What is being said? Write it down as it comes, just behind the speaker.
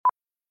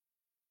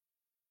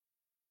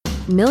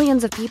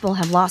Millions of people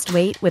have lost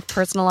weight with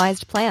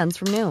personalized plans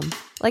from Noom.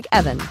 Like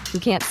Evan, who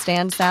can't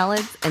stand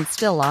salads and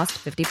still lost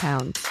 50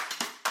 pounds.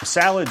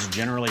 Salads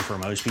generally for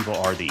most people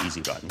are the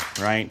easy button,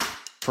 right?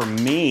 For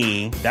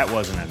me, that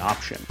wasn't an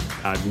option.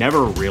 I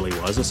never really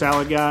was a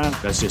salad guy.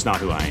 That's just not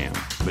who I am.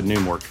 But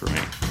Noom worked for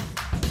me.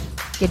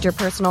 Get your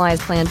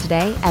personalized plan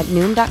today at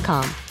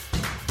Noom.com.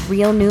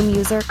 Real Noom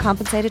user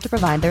compensated to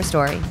provide their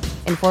story.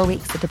 In 4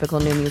 weeks, the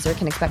typical Noom user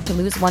can expect to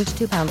lose 1 to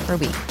 2 pounds per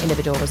week.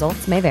 Individual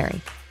results may vary.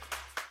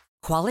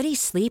 Quality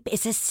sleep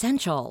is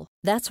essential.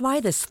 That's why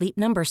the Sleep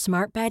Number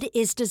Smart Bed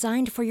is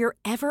designed for your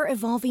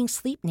ever-evolving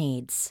sleep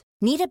needs.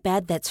 Need a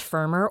bed that's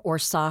firmer or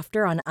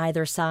softer on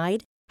either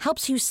side?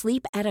 Helps you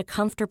sleep at a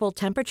comfortable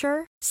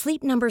temperature?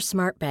 Sleep Number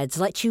Smart Beds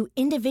let you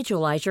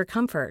individualize your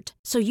comfort,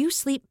 so you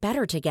sleep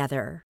better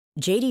together.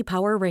 J.D.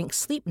 Power ranks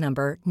Sleep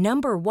Number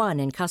number 1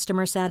 in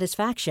customer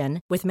satisfaction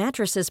with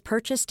mattresses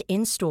purchased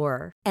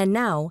in-store. And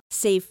now,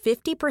 save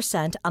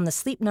 50% on the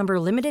Sleep Number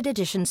Limited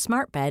Edition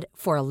Smart Bed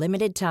for a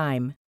limited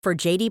time. For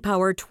J.D.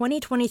 Power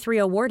 2023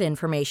 award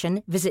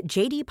information, visit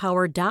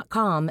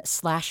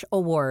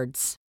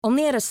jdpower.com/awards.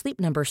 Only at a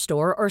Sleep Number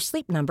store or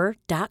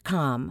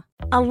sleepnumber.com.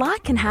 A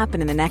lot can happen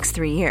in the next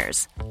 3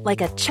 years. Like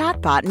a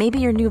chatbot may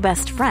be your new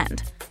best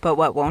friend. But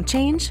what won't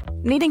change?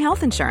 Needing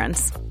health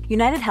insurance.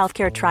 United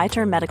Healthcare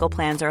Tri-Term Medical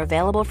Plans are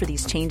available for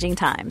these changing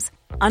times.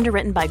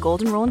 Underwritten by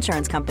Golden Rule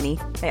Insurance Company,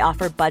 they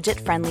offer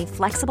budget-friendly,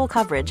 flexible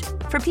coverage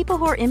for people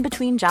who are in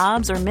between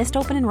jobs or missed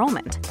open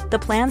enrollment. The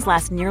plans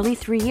last nearly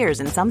 3 years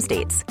in some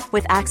states,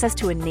 with access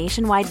to a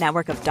nationwide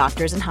network of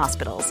doctors and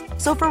hospitals.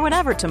 So for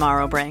whatever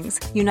tomorrow brings,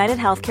 United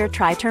Healthcare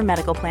Tri-Term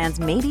Medical Plans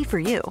may be for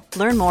you.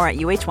 Learn more at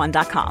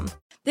uh1.com.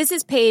 This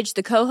is Paige,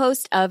 the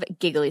co-host of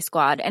Giggly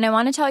Squad, and I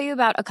want to tell you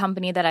about a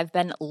company that I've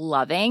been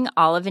loving,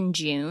 Olive &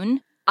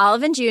 June.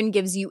 Olive & June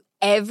gives you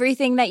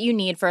everything that you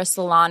need for a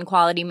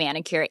salon-quality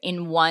manicure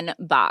in one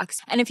box.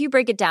 And if you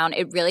break it down,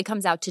 it really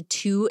comes out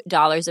to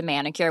 $2 a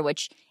manicure,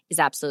 which is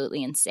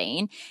absolutely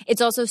insane.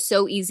 It's also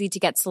so easy to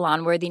get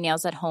salon-worthy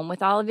nails at home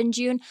with Olive &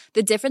 June.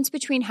 The difference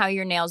between how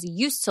your nails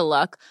used to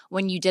look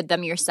when you did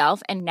them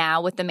yourself and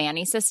now with the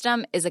Mani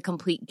system is a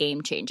complete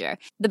game changer.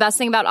 The best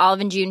thing about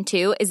Olive & June,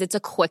 too, is it's a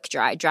quick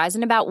dry. Dries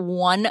in about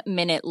 1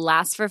 minute,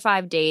 lasts for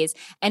 5 days,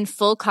 and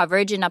full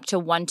coverage in up to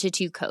 1 to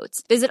 2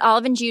 coats. Visit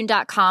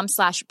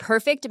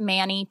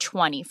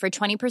oliveandjune.com/perfectmani20 for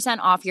 20%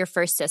 off your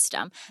first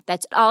system.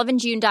 That's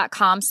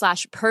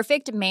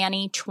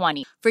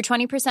oliveandjune.com/perfectmani20 for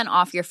 20%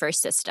 off your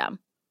first system.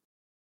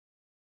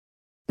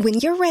 When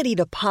you're ready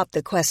to pop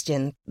the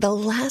question, the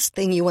last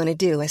thing you want to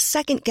do is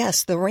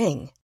second-guess the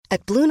ring.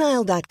 At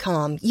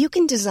BlueNile.com, you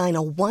can design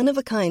a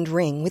one-of-a-kind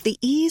ring with the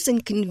ease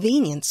and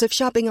convenience of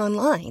shopping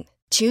online.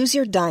 Choose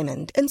your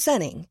diamond and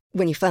setting.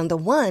 When you find the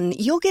one,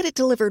 you'll get it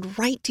delivered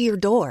right to your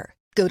door.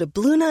 Go to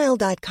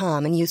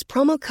BlueNile.com and use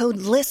promo code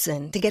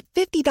LISTEN to get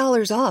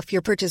 $50 off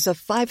your purchase of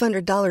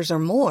 $500 or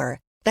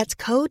more. That's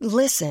code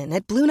LISTEN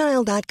at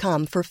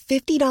BlueNile.com for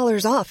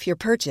 $50 off your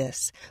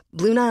purchase.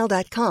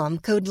 BlueNile.com,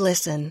 code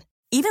LISTEN.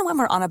 Even when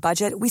we're on a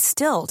budget, we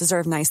still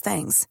deserve nice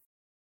things.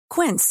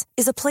 Quince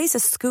is a place to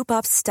scoop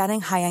up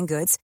stunning high-end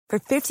goods for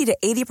 50 to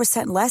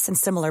 80% less than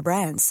similar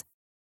brands.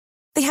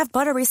 They have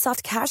buttery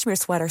soft cashmere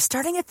sweaters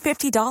starting at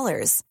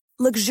 $50,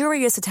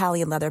 luxurious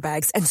Italian leather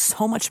bags, and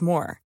so much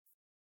more.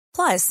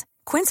 Plus,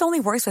 Quince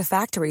only works with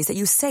factories that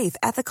use safe,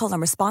 ethical,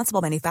 and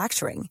responsible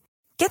manufacturing.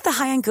 Get the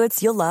high-end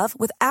goods you'll love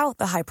without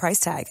the high price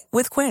tag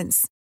with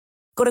Quince.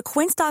 Go to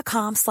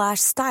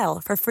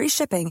quince.com/style for free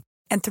shipping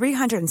and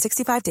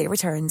 365-day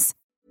returns.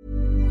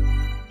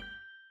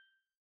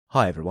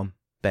 Hi everyone,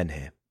 Ben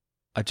here.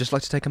 I'd just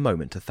like to take a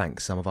moment to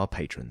thank some of our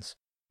patrons.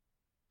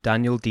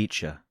 Daniel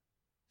Dietscher,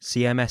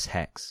 CMS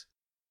Hex,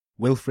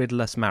 Wilfrid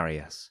Las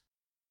Marias,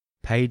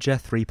 Pager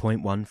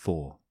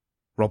 3.14,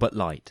 Robert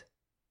Light,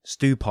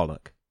 Stu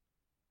Pollock,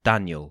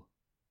 Daniel,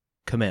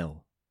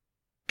 Camille,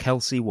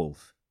 Kelsey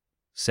Wolfe,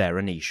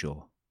 Sarah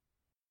Neeshaw.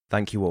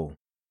 Thank you all.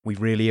 We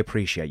really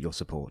appreciate your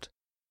support.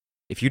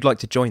 If you'd like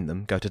to join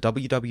them, go to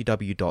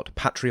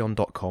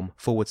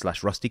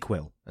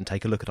www.patreon.com/rustyquill and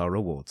take a look at our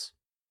rewards.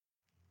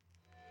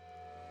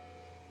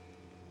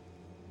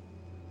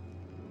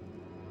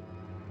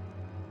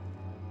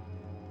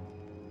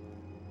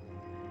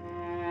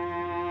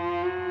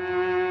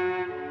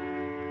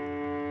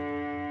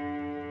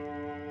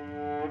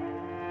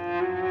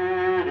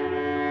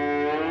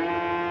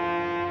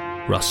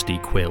 Rusty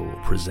Quill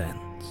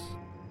presents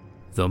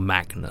The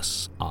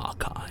Magnus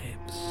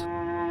Archives.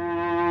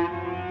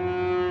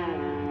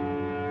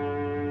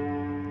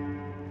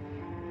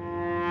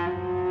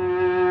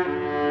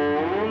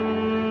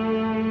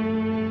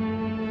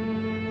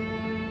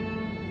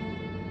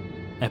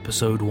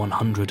 Episode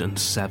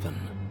 107,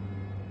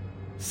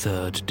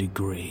 Third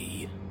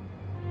Degree.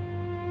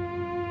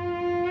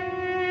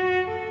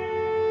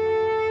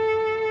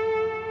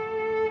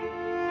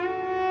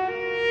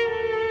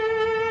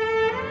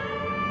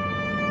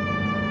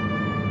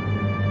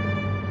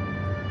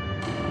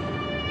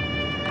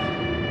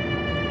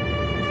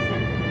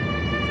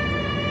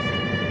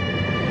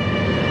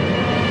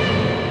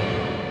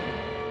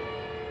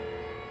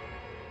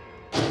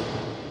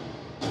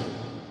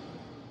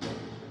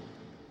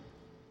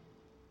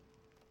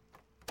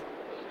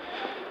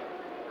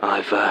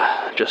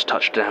 I've just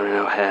touched down in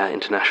O'Hare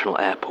International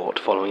Airport,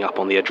 following up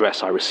on the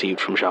address I received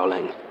from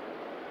Xiaoling.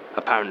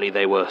 Apparently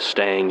they were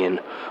staying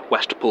in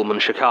West Pullman,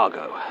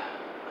 Chicago.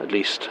 At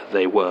least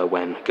they were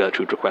when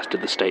Gertrude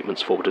requested the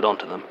statements forwarded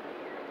onto them.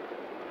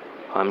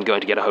 I'm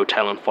going to get a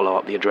hotel and follow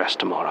up the address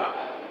tomorrow.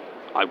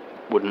 I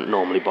wouldn't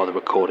normally bother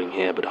recording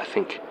here, but I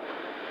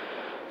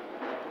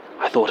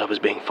thought I was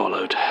being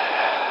followed.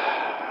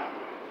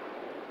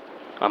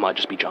 I might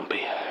just be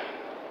jumpy.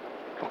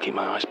 I'll keep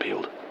my eyes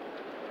peeled.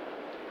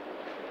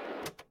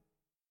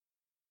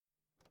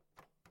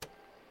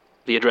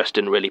 The address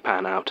didn't really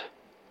pan out.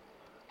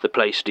 The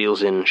place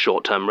deals in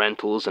short-term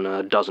rentals, and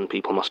a dozen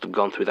people must have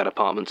gone through that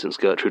apartment since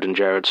Gertrude and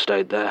Jared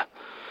stayed there.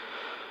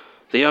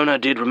 The owner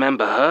did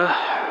remember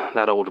her,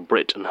 that old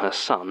Brit and her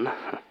son,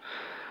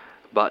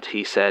 but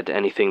he said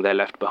anything they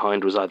left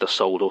behind was either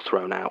sold or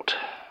thrown out.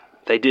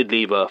 They did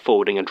leave a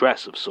forwarding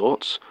address of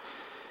sorts.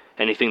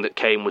 Anything that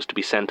came was to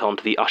be sent on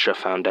to the Usher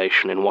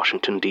Foundation in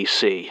Washington,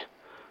 D.C.,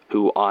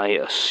 who I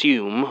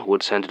assume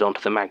would send it on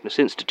to the Magnus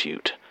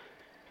Institute.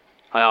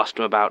 I asked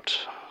him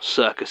about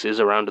circuses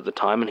around at the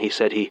time, and he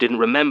said he didn't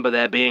remember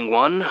there being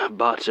one,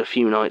 but a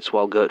few nights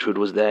while Gertrude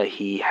was there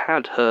he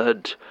had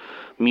heard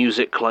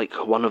music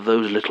like one of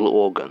those little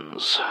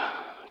organs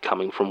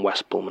coming from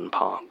West Pullman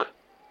Park.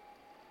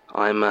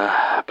 I'm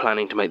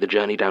planning to make the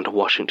journey down to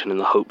Washington in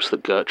the hopes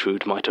that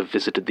Gertrude might have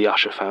visited the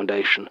Usher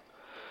Foundation.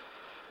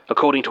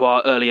 According to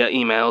our earlier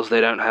emails,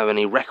 they don't have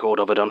any record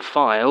of it on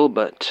file,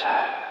 but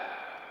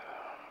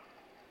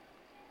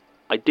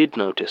I did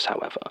notice,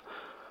 however,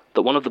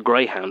 that one of the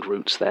Greyhound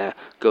routes there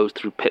goes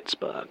through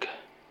Pittsburgh.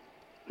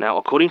 Now,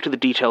 according to the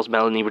details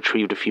Melanie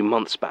retrieved a few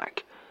months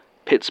back,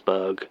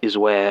 Pittsburgh is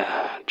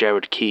where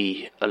Jared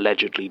Key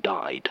allegedly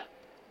died.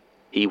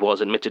 He was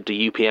admitted to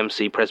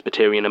UPMC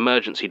Presbyterian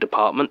Emergency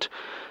Department,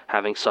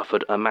 having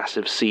suffered a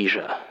massive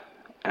seizure,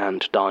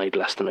 and died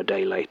less than a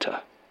day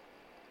later.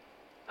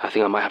 I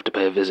think I might have to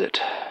pay a visit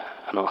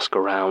and ask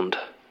around.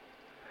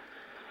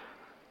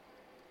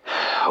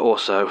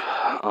 Also,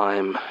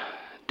 I'm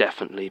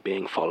definitely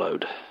being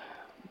followed.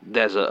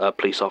 There's a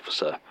police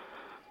officer.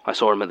 I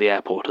saw him at the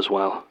airport as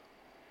well.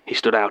 He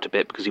stood out a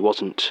bit because he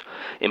wasn't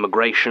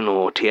immigration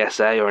or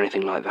TSA or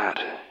anything like that.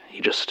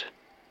 He just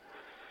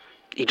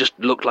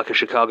looked like a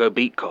Chicago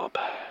beat cop.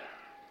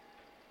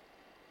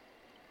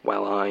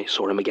 Well, I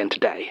saw him again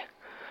today,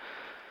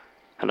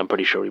 and I'm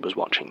pretty sure he was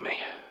watching me.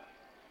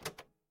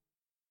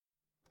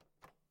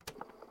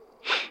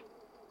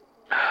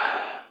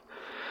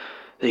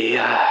 The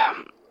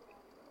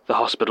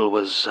hospital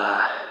was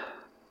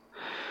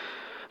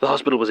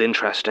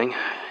interesting.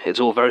 It's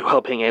all very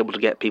well being able to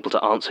get people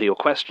to answer your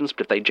questions,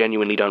 but if they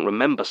genuinely don't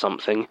remember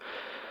something,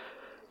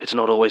 it's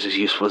not always as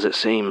useful as it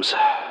seems.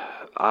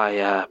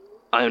 I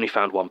only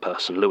found one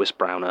person, Lewis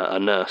Brown, a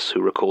nurse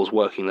who recalls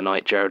working the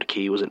night Jared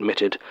Key was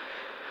admitted.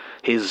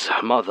 His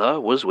mother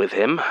was with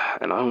him,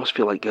 and I almost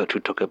feel like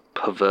Gertrude took a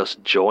perverse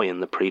joy in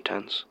the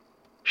pretense.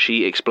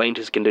 She explained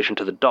his condition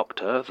to the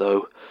doctor,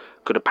 though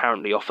could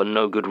apparently offer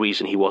no good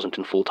reason he wasn't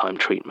in full-time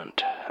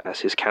treatment,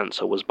 as his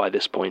cancer was by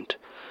this point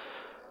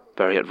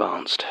very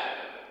advanced.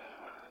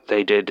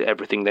 They did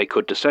everything they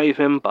could to save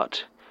him,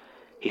 but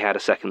he had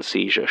a second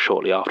seizure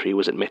shortly after he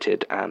was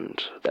admitted,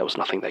 and there was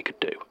nothing they could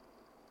do.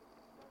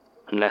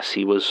 Unless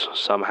he was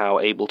somehow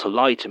able to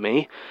lie to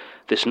me,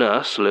 this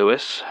nurse,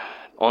 Lewis,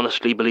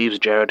 honestly believes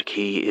Jared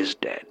Key is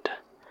dead.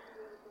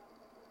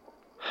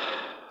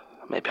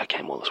 Maybe I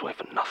came all this way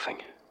for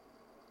nothing.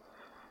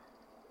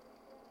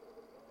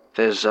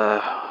 There's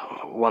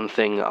one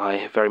thing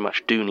I very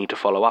much do need to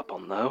follow up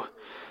on, though.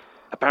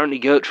 Apparently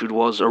Gertrude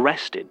was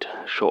arrested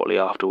shortly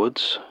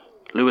afterwards.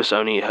 Lewis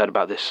only heard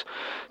about this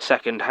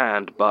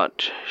second-hand,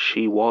 but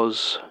she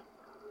was,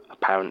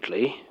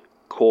 apparently,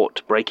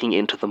 caught breaking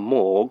into the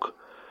morgue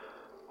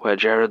where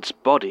Jared's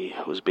body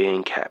was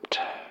being kept.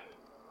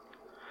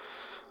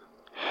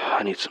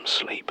 I need some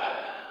sleep.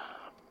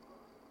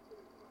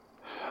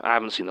 I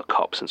haven't seen the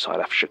cops since I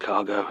left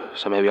Chicago,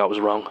 so maybe I was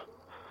wrong.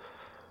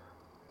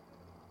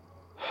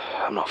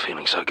 I'm not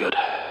feeling so good.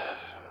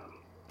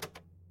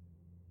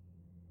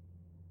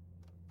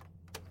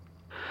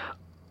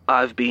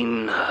 I've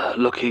been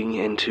looking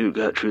into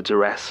Gertrude's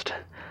arrest.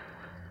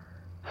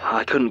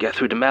 I couldn't get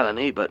through to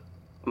Melanie, but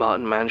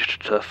Martin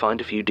managed to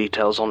find a few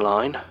details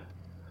online.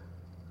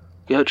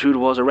 Gertrude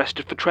was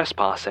arrested for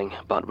trespassing,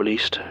 but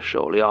released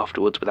shortly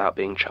afterwards without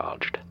being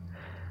charged.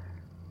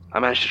 I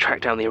managed to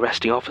track down the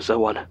arresting officer,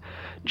 one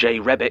Jay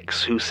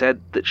Rebix, who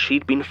said that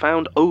she'd been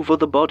found over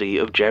the body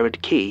of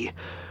Jared Key,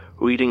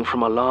 reading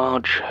from a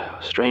large,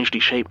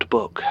 strangely shaped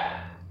book.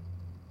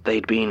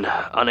 They'd been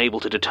unable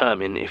to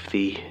determine if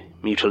the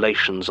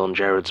mutilations on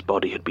Jared's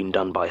body had been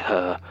done by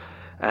her,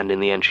 and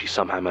in the end she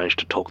somehow managed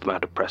to talk them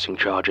out of pressing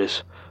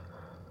charges.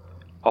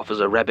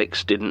 Officer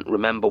Rebix didn't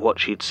remember what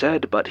she'd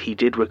said, but he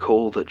did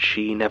recall that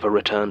she never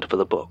returned for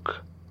the book.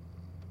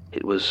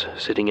 It was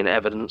sitting in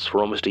evidence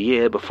for almost a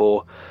year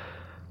before,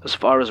 as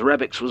far as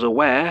Rebix was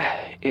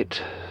aware,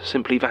 it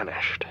simply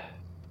vanished.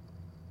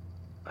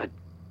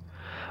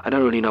 I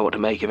don't really know what to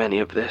make of any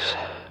of this.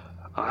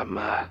 I'm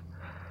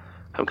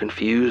I'm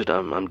confused,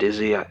 I'm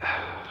dizzy.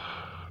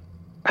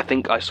 I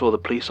think I saw the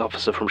police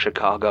officer from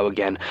Chicago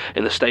again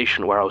in the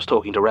station where I was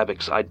talking to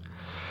Rebix.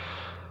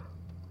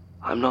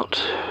 I'm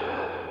not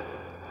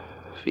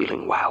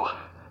feeling well.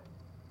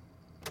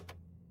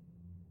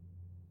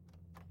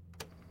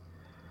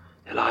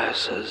 Elias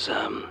says,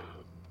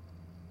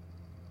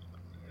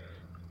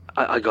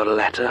 I got a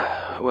letter,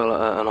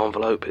 well, an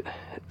envelope.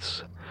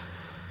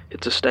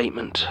 It's a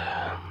statement.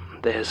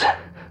 There's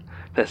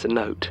a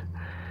note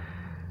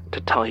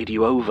to tide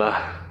you over.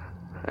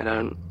 I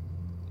don't...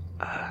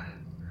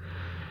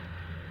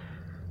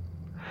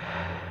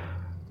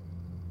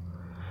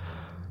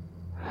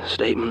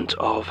 Statement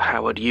of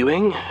Howard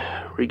Ewing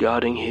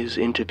regarding his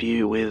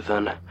interview with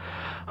an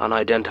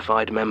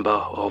unidentified member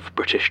of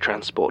British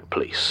Transport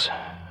Police.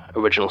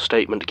 Original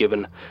statement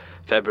given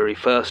February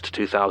 1st,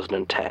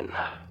 2010.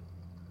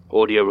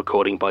 Audio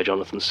recording by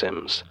Jonathan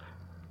Sims,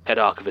 head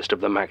archivist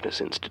of the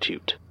Magnus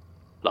Institute,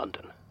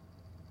 London.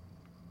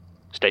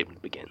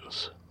 Statement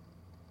begins.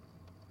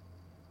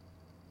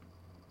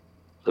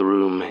 The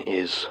room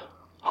is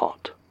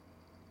hot.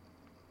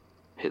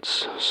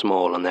 It's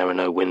small and there are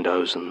no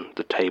windows and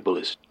the table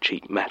is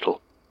cheap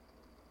metal.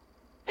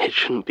 It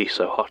shouldn't be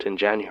so hot in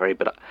January,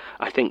 but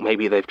I think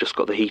maybe they've just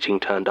got the heating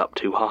turned up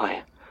too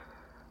high.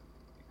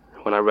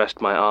 When I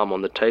rest my arm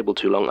on the table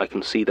too long, I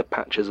can see the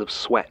patches of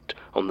sweat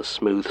on the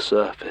smooth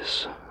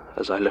surface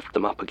as I lift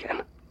them up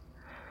again.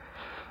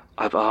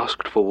 I've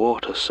asked for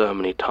water so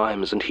many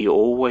times, and he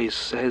always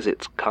says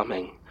it's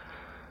coming,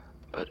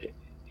 but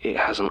it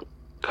hasn't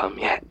come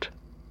yet.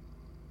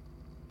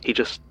 He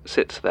just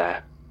sits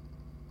there.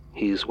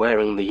 He's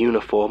wearing the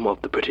uniform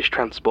of the British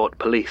Transport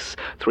Police,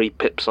 3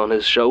 pips on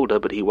his shoulder,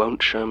 but he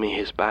won't show me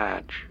his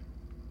badge.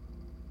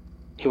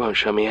 He won't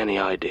show me any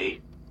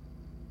ID.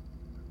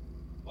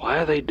 Why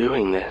are they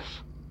doing this?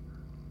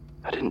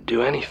 I didn't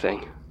do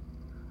anything.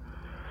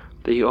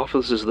 The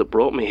officers that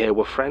brought me here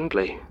were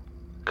friendly,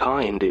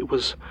 kind. It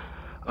was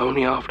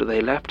only after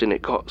they left and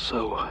it got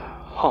so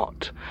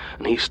hot,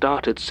 and he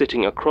started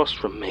sitting across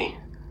from me.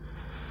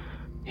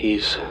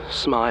 He's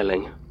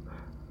smiling,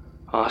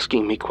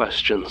 asking me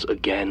questions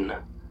again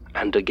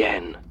and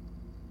again.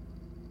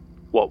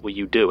 What were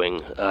you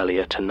doing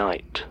earlier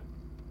tonight?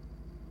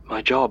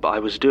 My job. I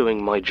was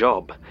doing my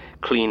job.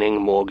 Cleaning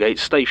Moorgate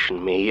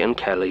Station, me and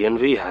Kelly and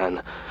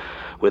Vihan.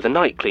 We're the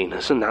night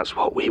cleaners, and that's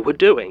what we were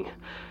doing.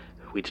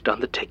 We'd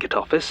done the ticket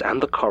office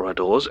and the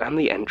corridors and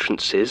the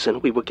entrances,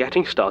 and we were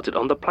getting started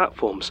on the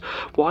platforms.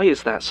 Why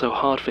is that so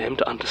hard for him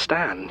to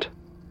understand?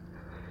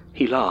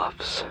 He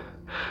laughs,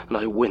 and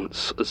I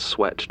wince as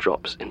sweat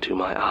drops into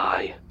my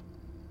eye.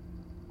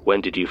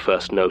 When did you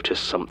first notice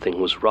something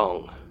was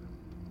wrong?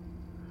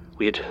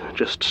 We had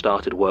just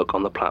started work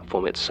on the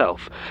platform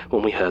itself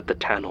when we heard the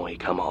tannoy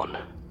come on.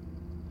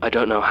 I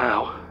don't know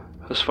how.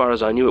 As far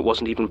as I knew, it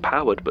wasn't even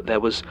powered, but there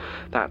was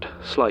that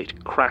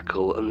slight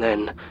crackle, and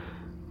then,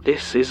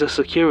 "This is a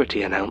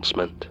security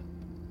announcement."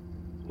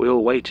 We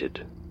all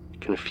waited,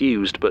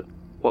 confused, but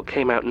what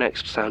came out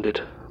next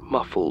sounded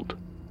muffled,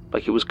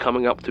 like it was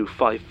coming up through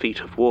 5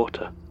 feet of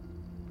water.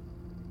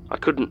 I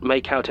couldn't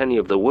make out any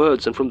of the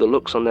words, and from the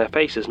looks on their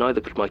faces,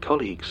 neither could my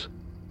colleagues.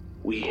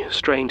 We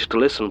strained to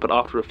listen, but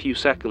after a few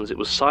seconds it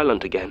was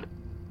silent again.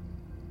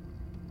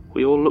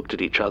 We all looked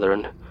at each other,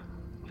 and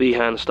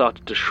Vihan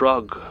started to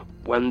shrug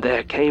when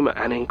there came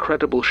an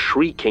incredible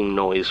shrieking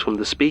noise from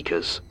the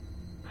speakers.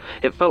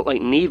 It felt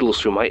like needles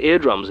through my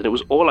eardrums, and it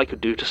was all I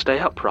could do to stay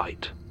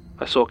upright.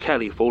 I saw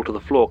Kelly fall to the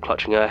floor,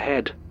 clutching her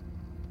head.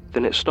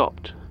 Then it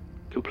stopped,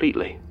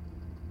 completely,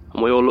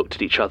 and we all looked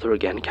at each other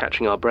again,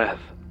 catching our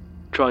breath,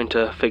 trying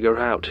to figure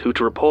out who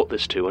to report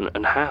this to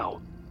and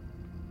how.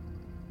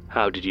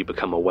 How did you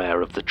become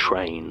aware of the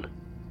train?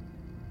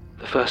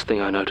 The first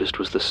thing I noticed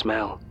was the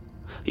smell.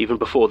 Even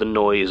before the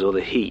noise or the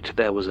heat,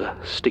 there was a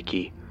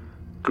sticky,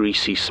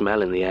 greasy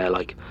smell in the air,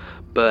 like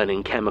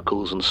burning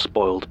chemicals and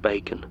spoiled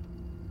bacon.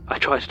 I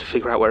tried to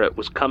figure out where it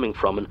was coming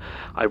from, and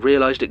I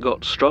realized it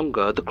got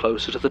stronger the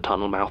closer to the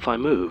tunnel mouth I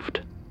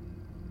moved.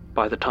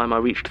 By the time I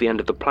reached the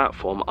end of the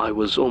platform, I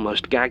was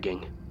almost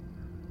gagging.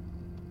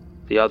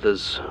 The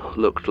others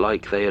looked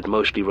like they had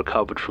mostly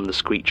recovered from the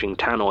screeching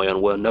tannoy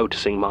and were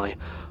noticing my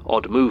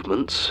odd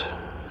movements,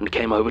 and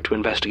came over to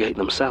investigate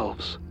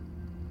themselves.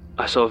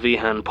 I saw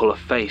Vihan pull a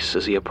face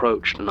as he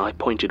approached, and I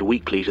pointed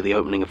weakly to the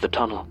opening of the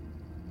tunnel.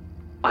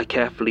 I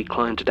carefully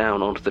climbed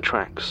down onto the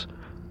tracks,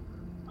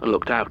 and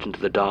looked out into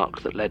the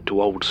dark that led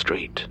to Old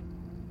Street.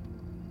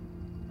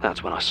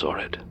 That's when I saw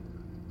it.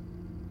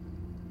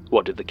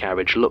 What did the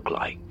carriage look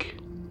like?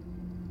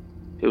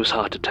 It was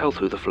hard to tell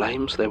through the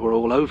flames. They were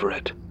all over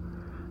it,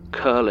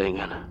 curling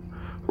and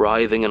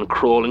writhing and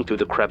crawling through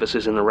the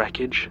crevices in the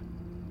wreckage.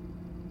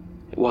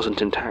 It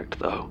wasn't intact,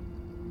 though.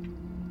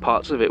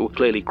 Parts of it were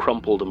clearly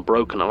crumpled and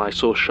broken, and I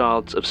saw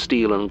shards of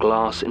steel and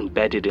glass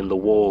embedded in the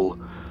wall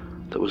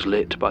that was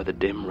lit by the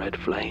dim red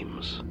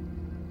flames.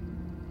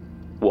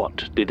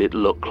 What did it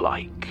look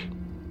like?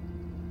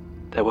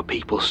 There were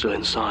people still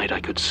inside.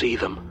 I could see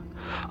them.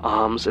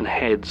 arms and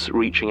heads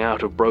reaching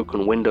out of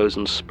broken windows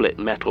and split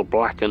metal,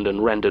 blackened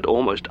and rendered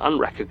almost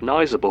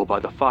unrecognizable by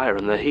the fire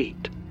and the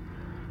heat.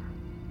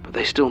 But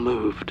they still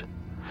moved,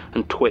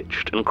 and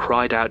twitched and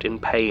cried out in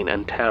pain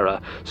and terror,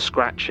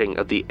 scratching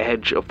at the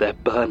edge of their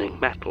burning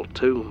metal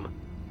tomb.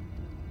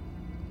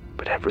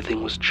 But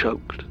everything was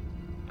choked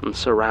and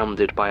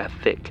surrounded by a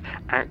thick,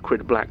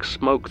 acrid black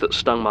smoke that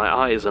stung my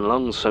eyes and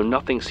lungs, so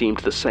nothing seemed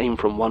the same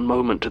from one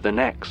moment to the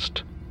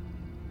next.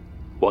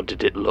 What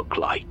did it look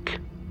like?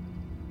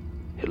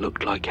 It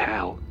looked like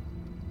hell.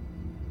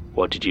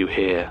 What did you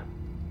hear?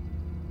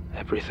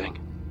 Everything.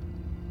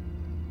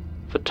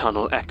 The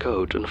tunnel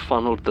echoed and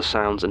funneled the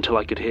sounds until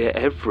I could hear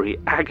every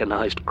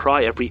agonized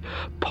cry, every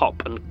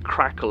pop and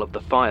crackle of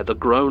the fire, the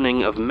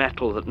groaning of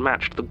metal that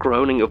matched the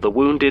groaning of the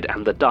wounded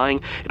and the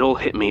dying. It all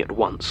hit me at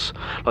once,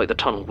 like the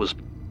tunnel was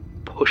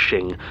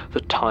pushing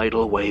the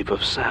tidal wave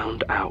of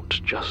sound out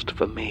just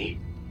for me.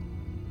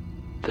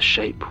 The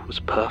shape was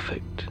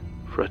perfect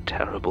for a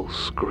terrible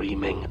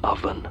screaming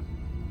oven.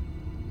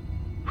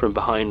 From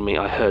behind me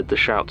I heard the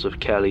shouts of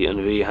Kelly and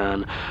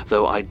Vihan,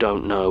 though I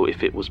don't know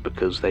if it was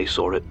because they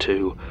saw it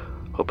too,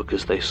 or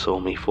because they saw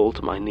me fall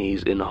to my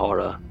knees in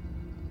horror.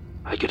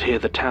 I could hear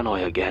the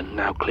tannoy again,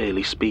 now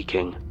clearly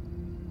speaking.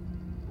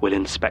 "Will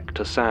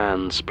Inspector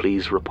Sands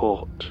please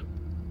report?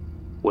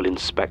 Will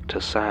Inspector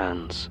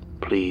Sands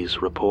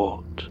please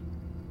report?"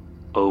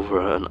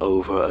 Over and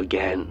over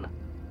again.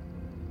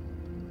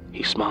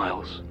 He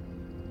smiles,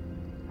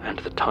 and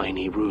the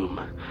tiny room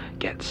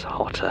gets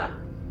hotter.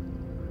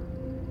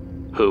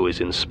 "Who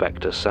is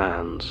Inspector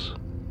Sands?"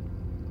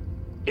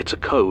 It's a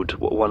code,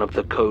 one of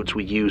the codes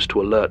we use to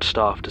alert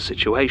staff to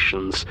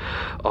situations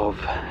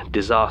of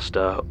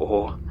disaster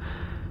or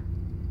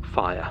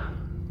fire.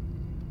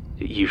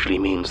 It usually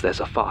means there's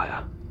a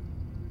fire.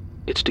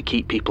 It's to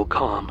keep people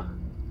calm.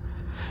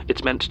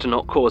 It's meant to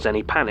not cause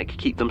any panic,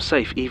 keep them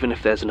safe even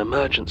if there's an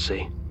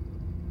emergency.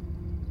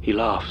 He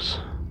laughs,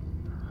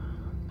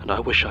 and I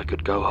wish I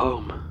could go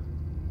home.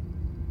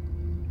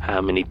 How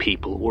many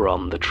people were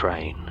on the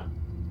train?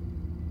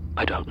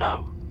 I don't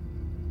know.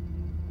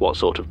 What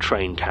sort of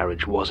train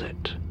carriage was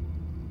it?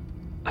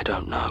 I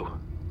don't know.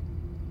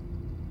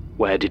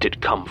 Where did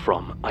it come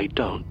from? I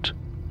don't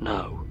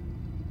know.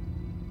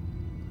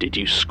 Did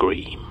you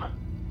scream?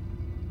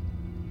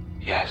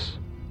 Yes.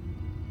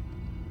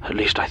 At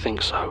least I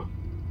think so.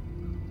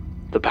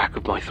 The back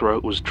of my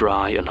throat was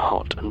dry and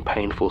hot and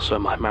painful, so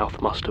my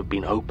mouth must have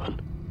been open.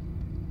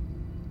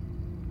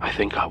 I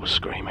think I was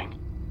screaming.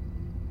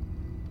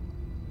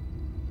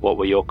 What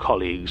were your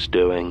colleagues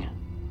doing?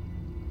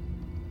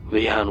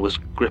 Vihan was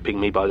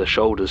gripping me by the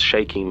shoulders,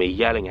 shaking me,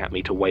 yelling at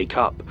me to wake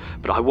up.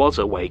 But I was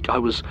awake. I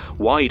was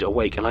wide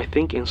awake, and I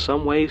think in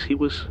some ways he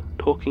was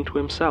talking to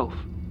himself.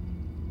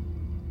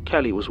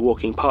 Kelly was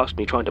walking past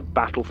me, trying to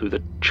battle through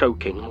the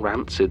choking,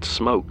 rancid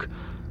smoke.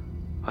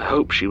 I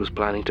hoped she was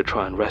planning to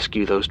try and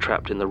rescue those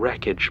trapped in the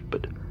wreckage,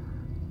 but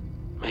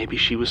maybe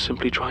she was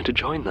simply trying to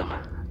join them.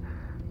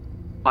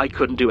 I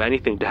couldn't do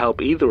anything to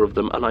help either of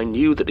them, and I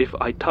knew that if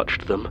I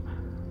touched them,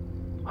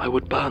 I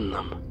would burn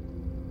them.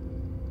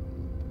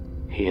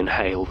 He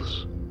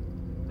inhales,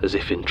 as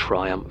if in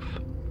triumph.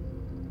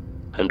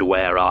 And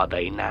where are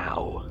they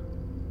now?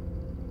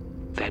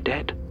 They're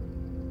dead.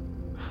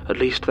 At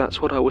least that's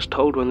what I was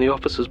told when the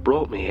officers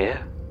brought me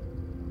here.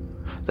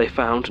 They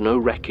found no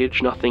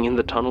wreckage, nothing in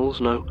the tunnels,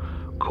 no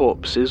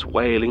corpses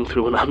wailing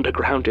through an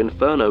underground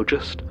inferno,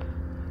 just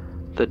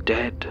the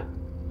dead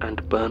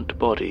and burnt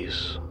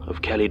bodies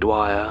of Kelly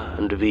Dwyer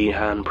and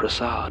Vihan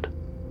Prasad.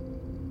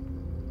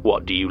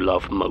 What do you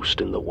love most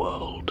in the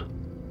world?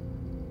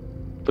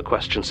 The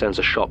question sends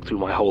a shock through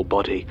my whole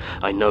body.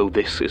 I know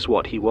this is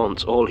what he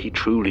wants, all he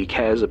truly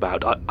cares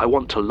about. I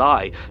want to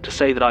lie, to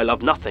say that I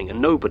love nothing and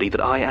nobody,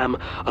 that I am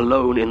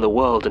alone in the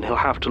world and he'll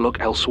have to look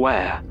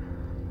elsewhere.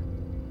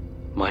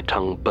 My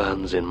tongue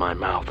burns in my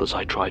mouth as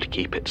I try to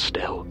keep it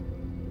still.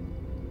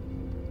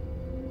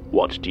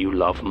 What do you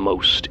love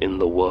most in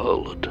the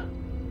world?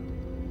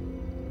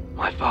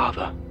 My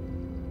father.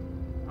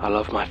 I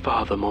love my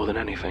father more than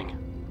anything.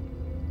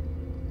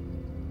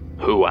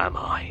 Who am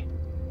I?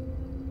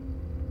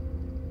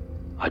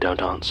 I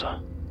don't answer,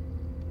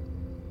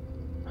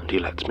 and he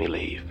lets me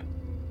leave.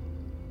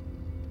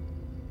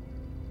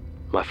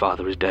 My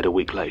father is dead a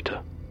week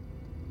later.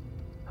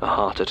 A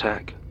heart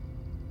attack.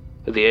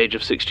 At the age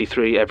of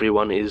 63,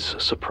 everyone is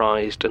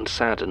surprised and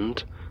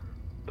saddened,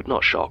 but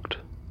not shocked.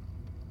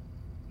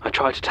 I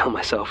try to tell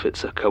myself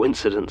it's a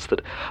coincidence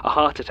that a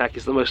heart attack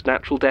is the most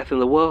natural death in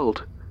the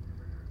world.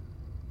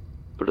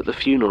 But at the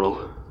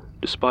funeral,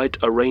 despite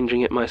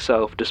arranging it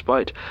myself,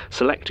 despite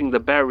selecting the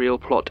burial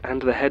plot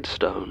and the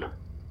headstone,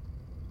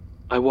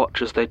 I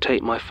watch as they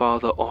take my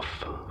father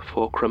off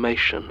for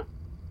cremation,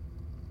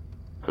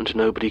 and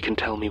nobody can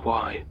tell me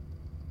why.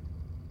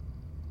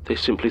 They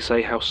simply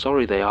say how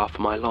sorry they are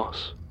for my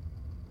loss,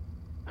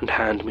 and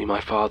hand me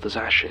my father's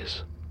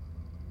ashes.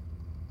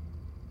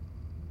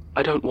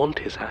 I don't want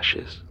his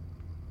ashes.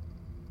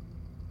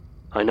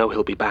 I know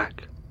he'll be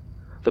back,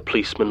 the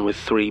policeman with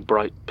 3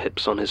 bright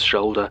pips on his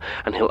shoulder,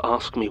 and he'll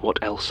ask me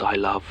what else I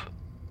love.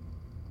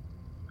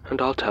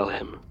 and I'll tell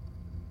him.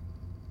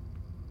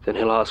 Then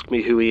he'll ask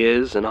me who he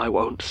is, and I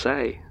won't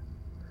say.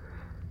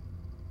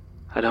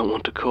 I don't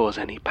want to cause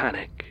any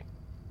panic.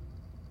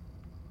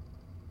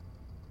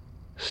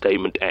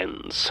 Statement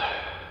ends.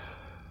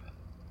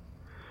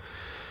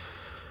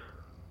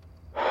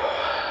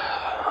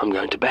 I'm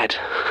going to bed.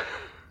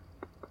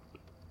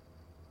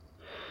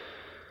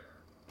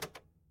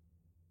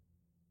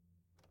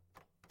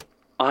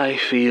 I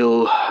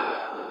feel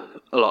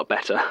a lot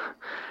better.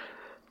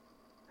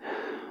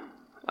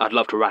 I'd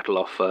love to rattle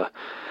off a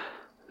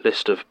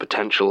list of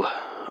potential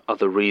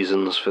other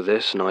reasons for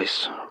this,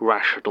 nice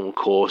rational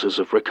causes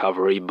of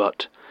recovery,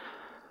 but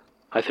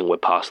I think we're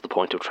past the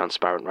point of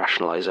transparent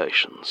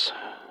rationalizations.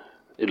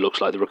 It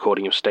looks like the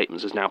recording of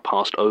statements has now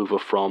passed over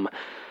from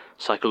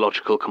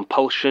psychological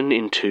compulsion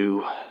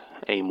into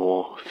a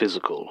more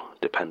physical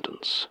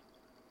dependence.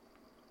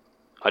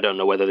 I don't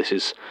know whether this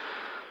is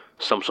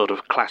some sort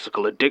of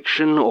classical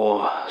addiction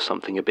or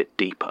something a bit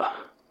deeper,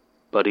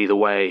 but either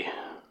way,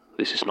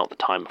 this is not the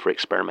time for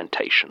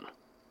experimentation.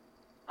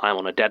 I'm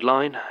on a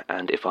deadline,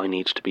 and if I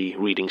need to be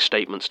reading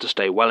statements to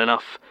stay well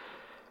enough,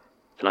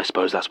 then I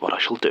suppose that's what I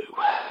shall do.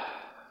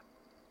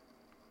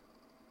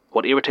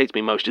 What irritates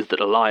me most is that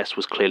Elias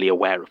was clearly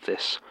aware of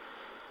this,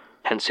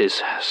 hence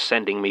his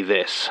sending me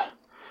this,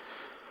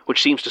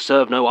 which seems to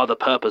serve no other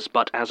purpose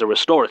but as a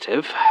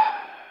restorative,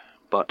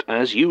 but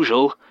as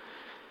usual,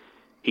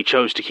 he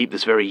chose to keep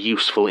this very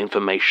useful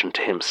information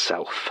to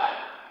himself.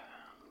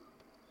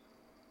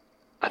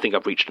 I think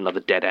I've reached another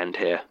dead end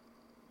here.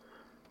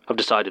 I've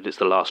decided it's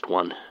the last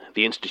one.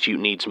 The Institute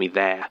needs me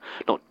there,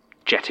 not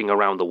jetting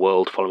around the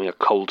world following a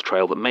cold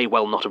trail that may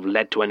well not have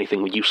led to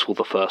anything useful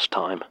the first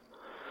time.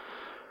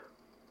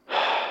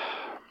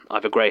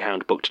 I've a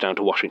Greyhound booked down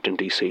to Washington,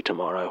 D.C.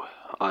 tomorrow.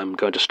 I'm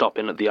going to stop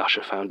in at the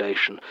Usher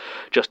Foundation,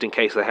 just in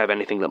case they have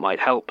anything that might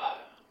help.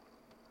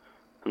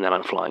 And then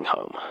I'm flying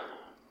home.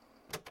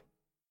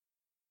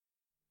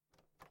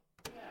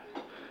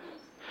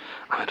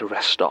 I'm at a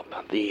rest stop.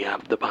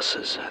 The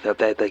buses,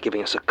 they're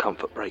giving us a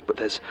comfort break, but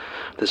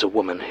there's a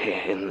woman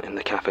here in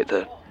the cafe,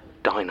 the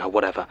diner,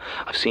 whatever.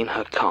 I've seen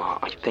her car.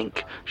 I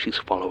think she's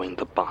following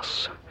the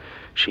bus.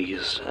 She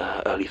is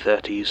early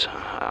 30s,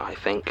 I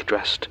think,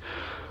 dressed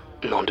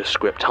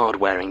nondescript,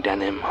 hard-wearing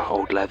denim,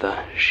 old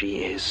leather.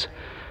 She is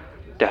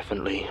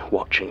definitely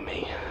watching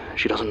me.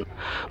 She doesn't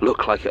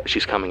look like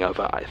she's coming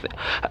over, I think.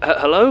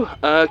 Hello?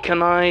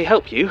 Can I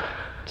help you?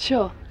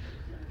 Sure.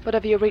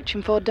 Whatever you're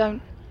reaching for,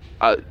 don't.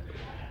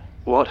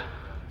 What?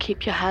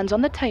 Keep your hands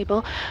on the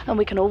table, and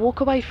we can all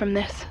walk away from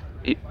this.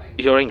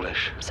 You're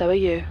English? So are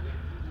you.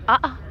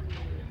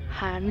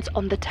 Hands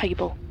on the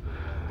table.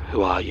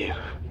 Who are you?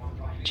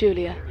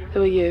 Julia,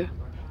 who are you?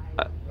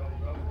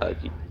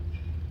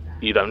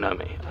 You don't know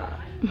me.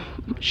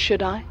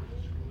 Should I?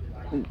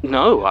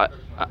 No,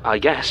 I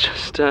guess,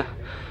 just,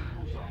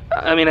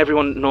 I mean,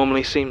 everyone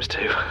normally seems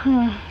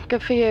to.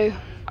 Good for you.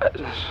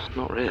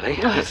 Not really.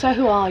 So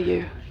who are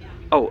you?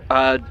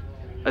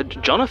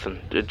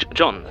 Jonathan.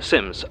 John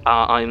Sims.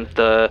 I'm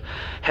the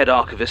head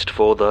archivist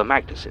for the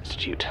Magnus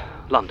Institute,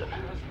 London.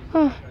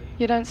 Oh,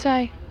 you don't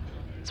say.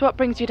 So what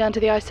brings you down to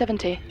the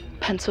I-70?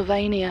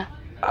 Pennsylvania.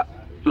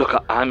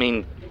 Look, I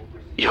mean,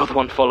 you're the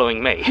one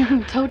following me.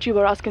 Told you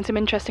we're asking some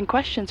interesting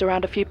questions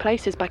around a few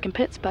places back in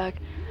Pittsburgh.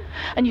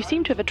 And you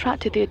seem to have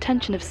attracted the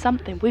attention of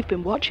something we've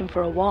been watching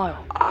for a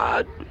while.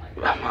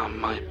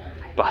 My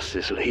bus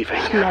is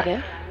leaving. Let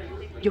it.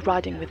 You're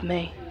riding with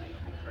me.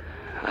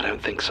 I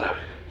don't think so.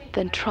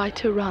 Then try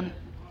to run.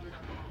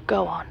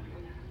 Go on.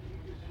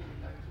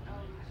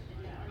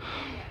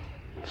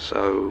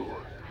 So,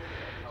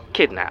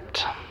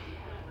 kidnapped.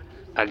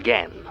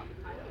 Again.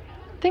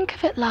 Think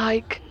of it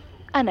like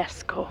an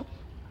escort.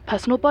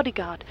 Personal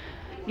bodyguard.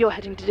 You're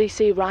heading to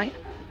DC, right?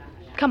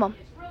 Come on.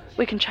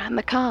 We can chat in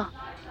the car.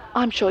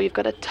 I'm sure you've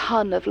got a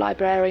ton of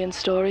librarian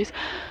stories.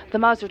 They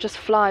might as well just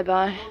fly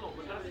by.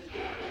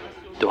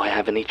 Do I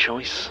have any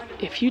choice?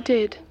 If you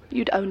did,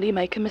 you'd only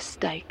make a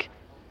mistake.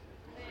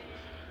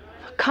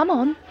 Come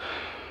on.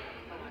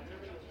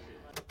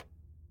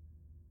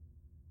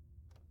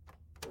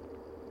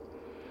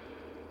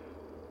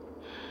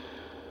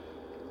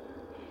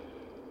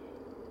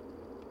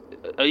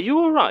 Are you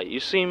alright? You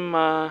seem,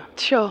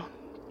 Sure.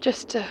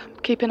 Just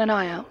keeping an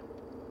eye out.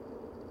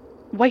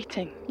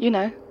 Waiting, you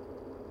know.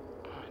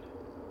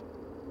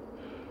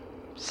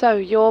 So,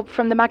 you're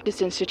from the Magnus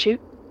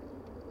Institute?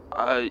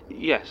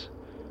 Yes.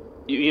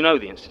 You know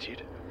the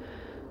Institute?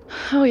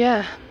 Oh,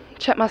 yeah.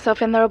 Checked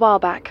myself in there a while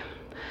back.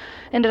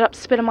 Ended up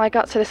spilling my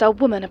guts to this old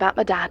woman about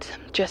my dad.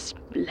 Just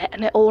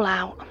letting it all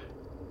out.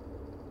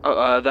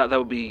 That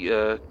would be,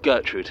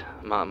 Gertrude,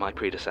 my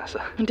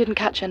predecessor. Didn't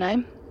catch her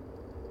name.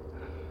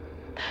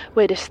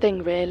 Weirdest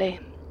thing, really.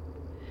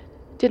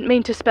 Didn't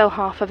mean to spell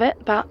half of it,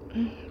 but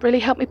really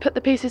helped me put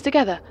the pieces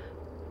together.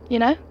 You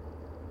know?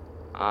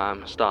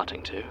 I'm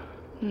starting to.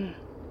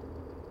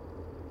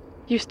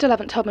 You still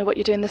haven't told me what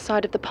you're doing this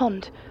side of the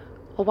pond,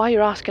 or why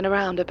you're asking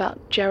around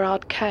about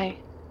Gerard Kay.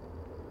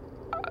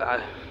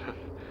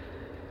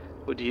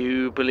 Would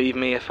you believe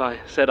me if I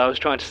said I was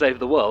trying to save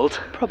the world?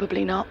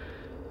 Probably not.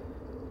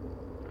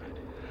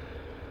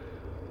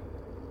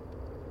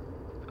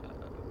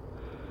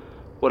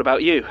 What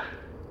about you?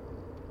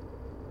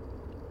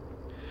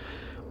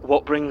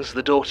 What brings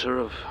the daughter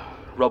of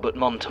Robert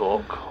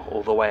Montauk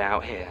all the way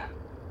out here?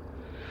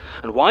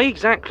 And why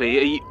exactly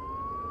are you...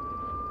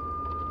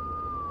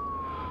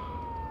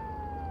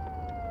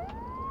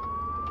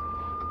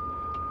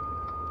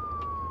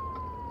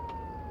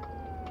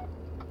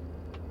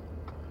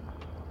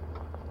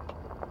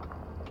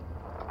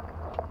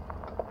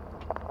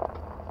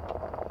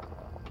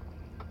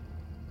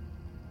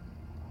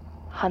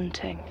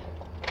 Hunting.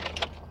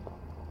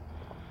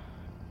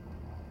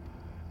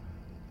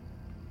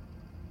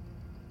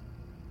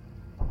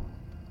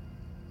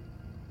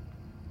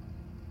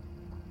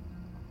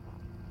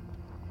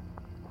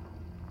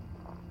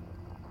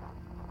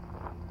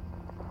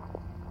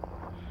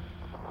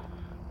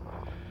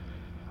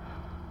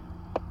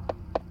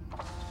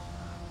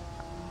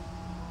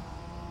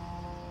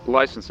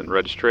 License and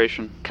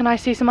registration. Can I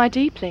see some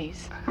ID,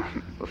 please?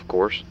 Of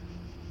course.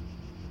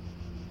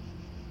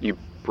 You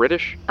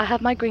British? I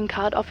have my green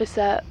card,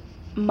 Officer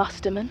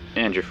Musterman.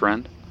 And your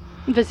friend?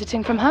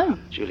 Visiting from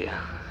home. Julia.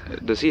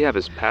 Does he have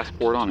his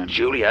passport on him?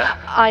 Julia.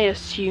 I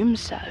assume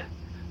so.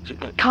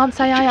 Can't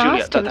say I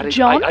Julia, asked him. that is,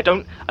 John? I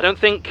don't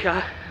think...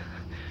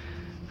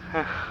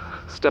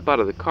 Step out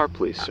of the car,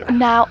 please, sir.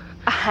 Now,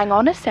 hang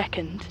on a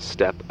second.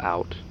 Step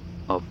out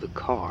of the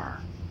car.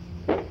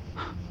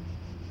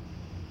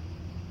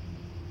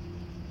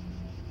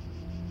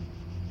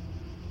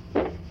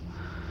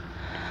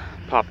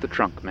 Pop the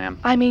trunk, ma'am.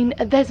 I mean,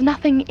 there's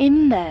nothing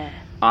in there.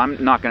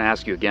 I'm not going to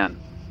ask you again.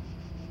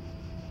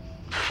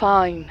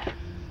 Fine.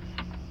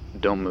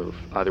 Don't move,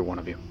 either one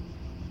of you.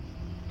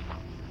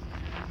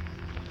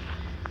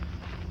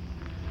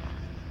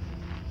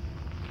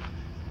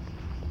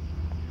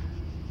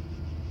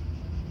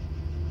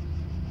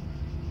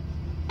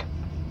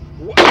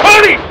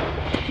 Honey!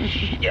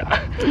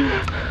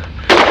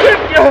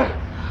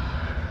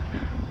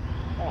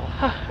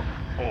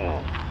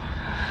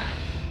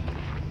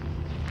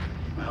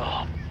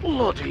 Oh,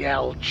 bloody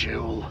hell,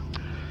 Jewel.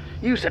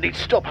 You said he'd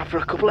stop after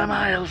a couple of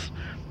miles.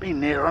 Been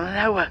near on an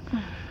hour.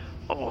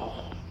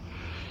 Oh,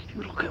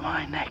 you look at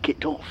my neck, it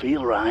don't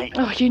feel right.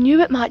 Oh, you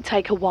knew it might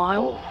take a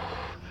while. Oh.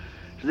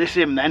 Is this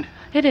him then?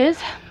 It is.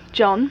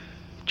 John.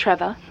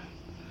 Trevor.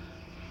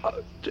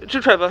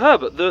 Trevor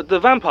Herbert, the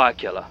vampire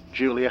killer.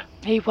 Julia.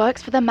 He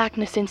works for the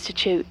Magnus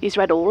Institute. He's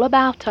read all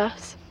about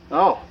us.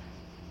 Oh.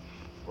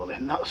 Well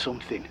then, that's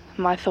something.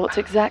 My thoughts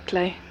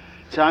exactly.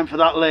 Time for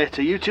that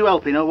later. You two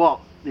helping or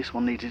what? This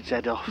one needs its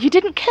head off. You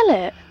didn't kill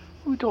it?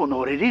 We don't know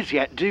what it is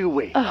yet, do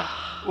we?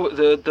 Oh. Well,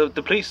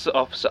 the police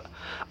officer...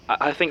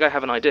 I think I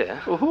have an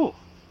idea. Oh,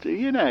 do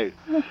you now?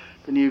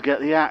 Then you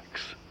get the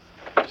axe.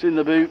 It's in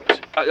the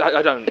boot.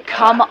 I don't...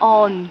 Come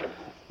on.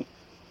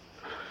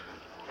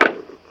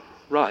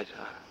 Right.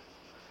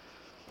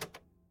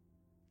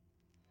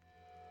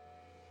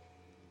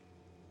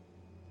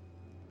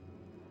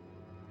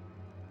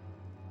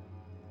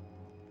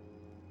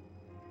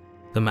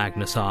 The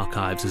Magnus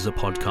Archives is a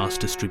podcast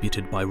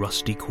distributed by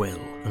Rusty Quill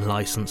and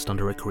licensed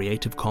under a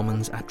Creative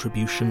Commons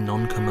Attribution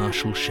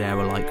Non-Commercial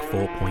Share-alike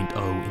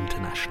 4.0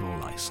 International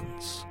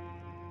License.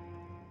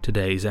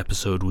 Today's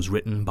episode was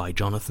written by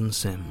Jonathan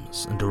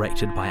Sims and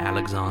directed by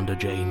Alexander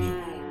J.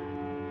 Newell.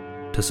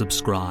 To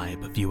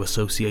subscribe, view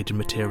associated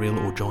material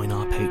or join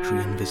our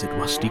Patreon, visit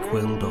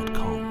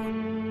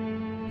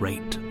rustyquill.com.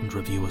 Rate and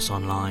review us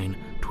online,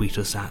 tweet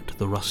us at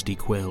The Rusty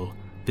Quill,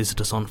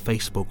 visit us on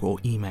Facebook or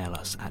email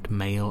us at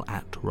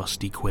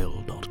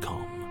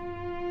mail@rustyquill.com.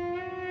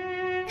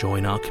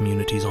 Join our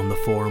communities on the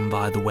forum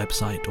via the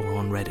website or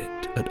on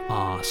Reddit at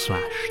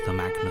r/The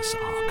Magnus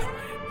Archives.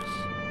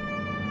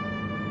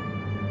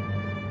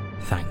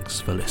 Thanks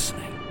for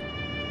listening.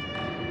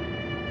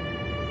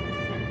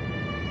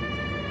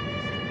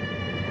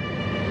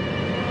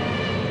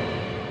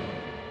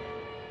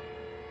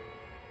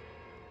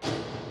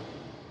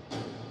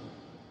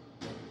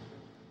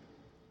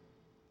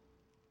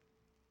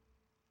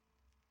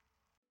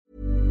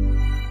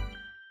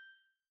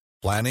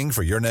 Planning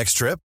for your next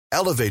trip?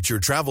 Elevate your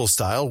travel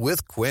style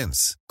with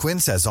Quince.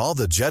 Quince has all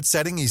the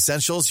jet-setting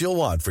essentials you'll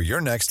want for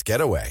your next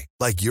getaway,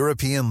 like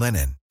European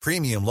linen,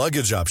 premium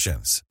luggage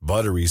options,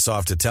 buttery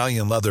soft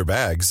Italian leather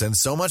bags, and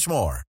so much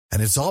more.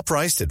 And it's all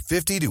priced at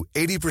 50 to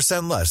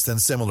 80% less than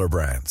similar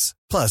brands.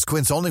 Plus,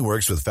 Quince only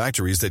works with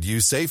factories that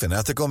use safe and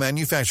ethical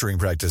manufacturing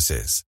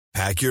practices.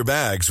 Pack your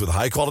bags with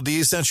high-quality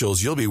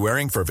essentials you'll be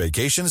wearing for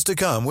vacations to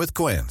come with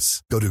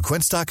Quince. Go to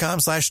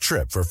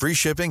quince.com/trip for free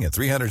shipping and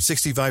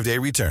 365-day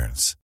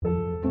returns.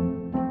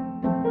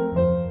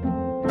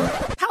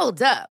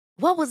 Hold up.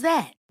 What was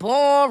that?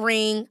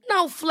 Boring.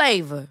 No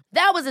flavor.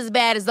 That was as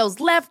bad as those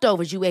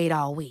leftovers you ate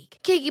all week.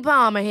 Keke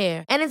Palmer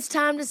here, and it's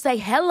time to say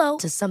hello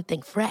to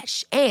something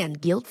fresh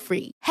and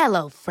guilt-free.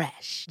 Hello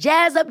Fresh.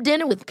 Jazz up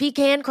dinner with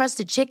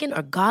pecan-crusted chicken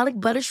or garlic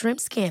butter shrimp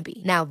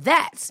scampi. Now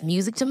that's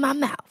music to my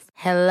mouth.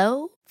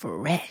 Hello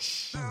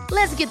Fresh.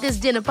 Let's get this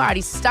dinner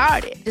party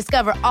started.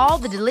 Discover all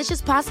the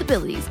delicious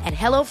possibilities at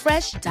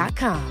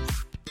hellofresh.com.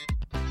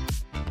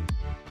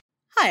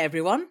 Hi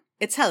everyone,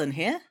 it's Helen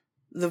here,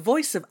 the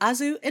voice of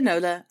Azu,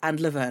 Enola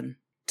and Laverne.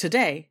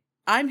 Today,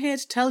 I'm here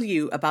to tell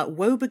you about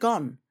Woe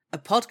Begone, a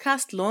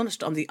podcast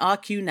launched on the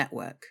RQ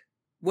network.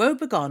 Woe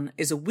Begone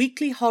is a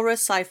weekly horror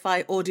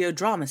sci-fi audio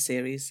drama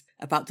series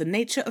about the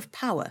nature of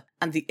power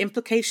and the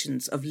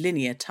implications of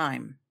linear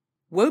time.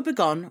 Woe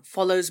Begone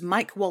follows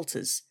Mike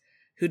Walters,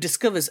 who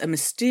discovers a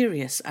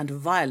mysterious and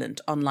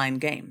violent online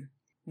game.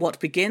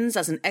 What begins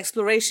as an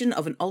exploration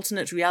of an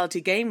alternate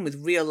reality game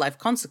with real-life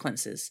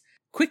consequences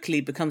quickly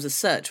becomes a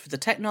search for the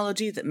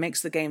technology that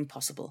makes the game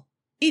possible.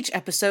 Each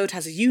episode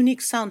has a unique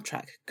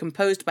soundtrack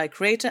composed by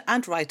creator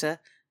and writer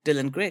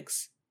Dylan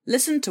Griggs.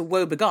 Listen to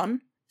Woe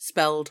Begone,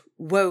 spelled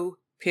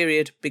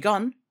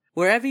woe.begone,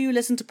 wherever you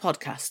listen to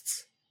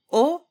podcasts.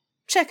 Or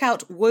check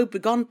out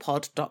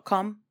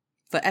woebegonepod.com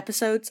for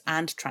episodes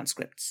and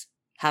transcripts.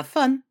 Have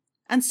fun,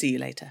 and see you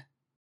later.